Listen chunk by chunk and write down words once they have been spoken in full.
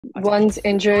One's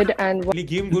injured and Will you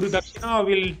give him Guru Dakshina or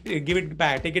will give it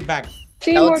back, take it back?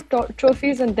 three I would more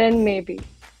trophies, and then maybe.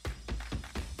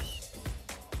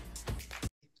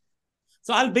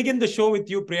 So I'll begin the show with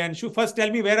you, Priyanshu. First, tell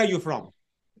me, where are you from?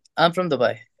 I'm from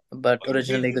Dubai, but Are you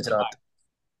originally based in Gujarat.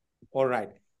 Dubai? All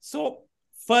right. So,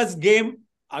 first game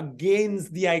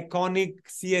against the iconic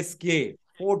CSK,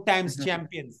 four times Mhm.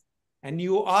 champions, and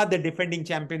you are the defending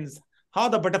champions. How are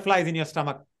the butterflies in your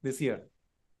stomach this year?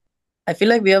 I feel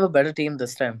like we have a better team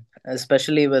this time,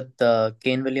 especially with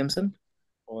Kane Williamson.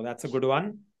 Oh, that's a good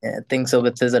one. Yeah, I think so.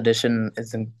 With his addition,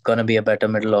 it's gonna be a better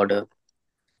middle order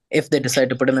if they decide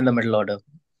to put him in the middle order.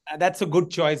 That's a good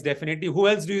choice, definitely. Who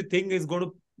else do you think is going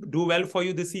to do well for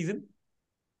you this season?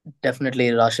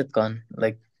 Definitely Rashid Khan.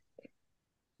 Like,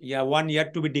 Yeah, one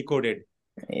yet to be decoded.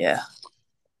 yeah.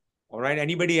 All right.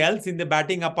 Anybody else in the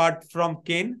batting apart from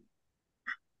Kane?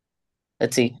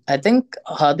 Let's see. I think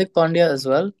Hardik Pandya as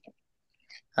well.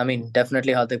 I mean,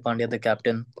 definitely Hardik Pandya, the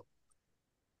captain.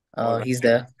 All right. He's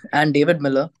there, and David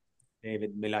Miller.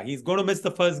 David Miller. He's going to miss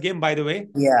the first game, by the way.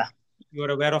 Yeah.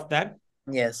 You're aware of that?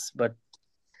 Yes, but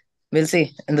we'll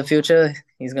see. In the future,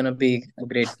 he's gonna be a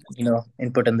great,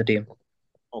 input in the team.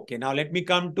 Okay, now let me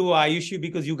come to Ayushi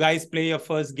because you guys play your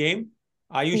first game.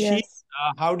 Ayushi, Yes.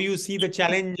 how do you see the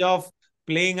challenge of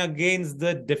playing against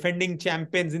the defending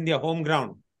champions in their home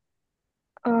ground?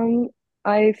 Um,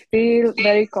 I feel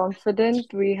very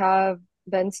confident. We have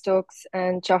Ben Stokes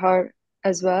and Chahar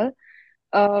as well.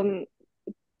 Um,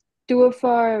 Two of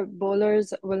our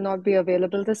bowlers will not be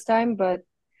available this time, but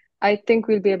I think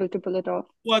we'll be able to pull it off.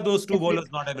 Who are those two If we, bowlers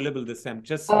not available this time?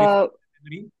 Just refresh uh,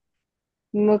 memory.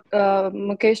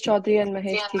 Mukesh Chaudhary and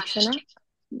Mahesh Theekshana.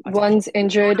 Acha, One's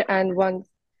injured and Tiksana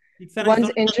is one's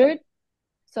not. injured.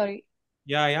 Sorry,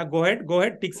 Yeah, yeah. Go ahead. Go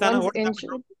ahead. Tiksana, one's what happened?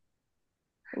 injured.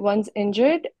 One's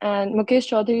injured, and Mukesh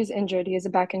Chaudhary is injured. He has a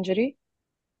back injury.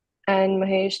 And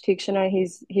Mahesh Theekshana,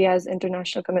 he has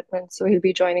international commitments, so he'll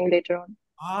be joining later on.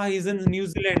 He's in New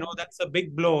Zealand. Oh, that's a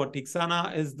big blow.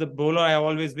 Tiksana is the bowler I've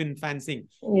always been fancying.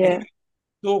 Yeah. Anyway,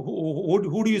 so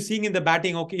who do you seeing in the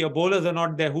batting? Okay, your bowlers are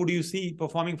not there. Who do you see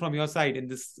performing from your side in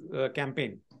this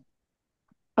campaign?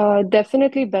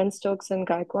 Definitely Ben Stokes and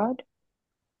Gaikwad.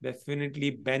 Definitely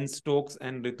Ben Stokes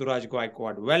and Rituraj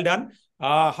Gaikwad. Well done.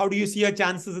 How do you see your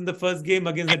chances in the first game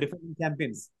against the defending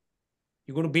champions?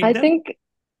 You're going to beat I them? think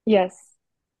yes,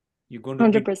 You're going to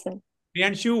beat 100%.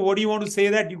 Priyanshu, what do you want to say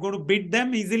that you're going to beat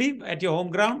them easily at your home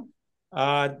ground?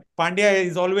 Pandya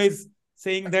is always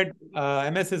saying that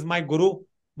MS is my guru.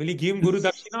 Will he give him Guru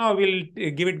Dakshina or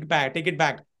will give it back, take it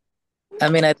back? I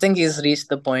mean, I think he's reached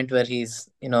the point where he's,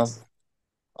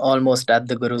 almost at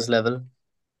the guru's level.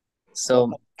 Oh,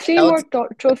 So Three I would more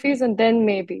trophies and then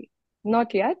maybe.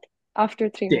 Not yet. After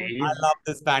three more. I love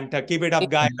this banter. Keep it up,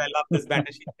 guys. I love this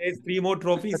banter. She says three more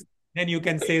trophies, then you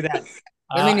can say that.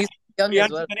 I Uh, mean, he's young as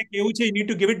Priyanshu, well. you need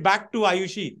to give it back to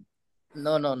Ayushi.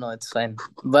 No, no, no, it's fine.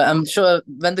 But I'm sure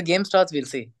when the game starts, we'll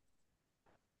see.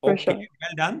 For Okay, sure.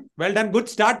 well done. Well done. Good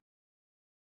start.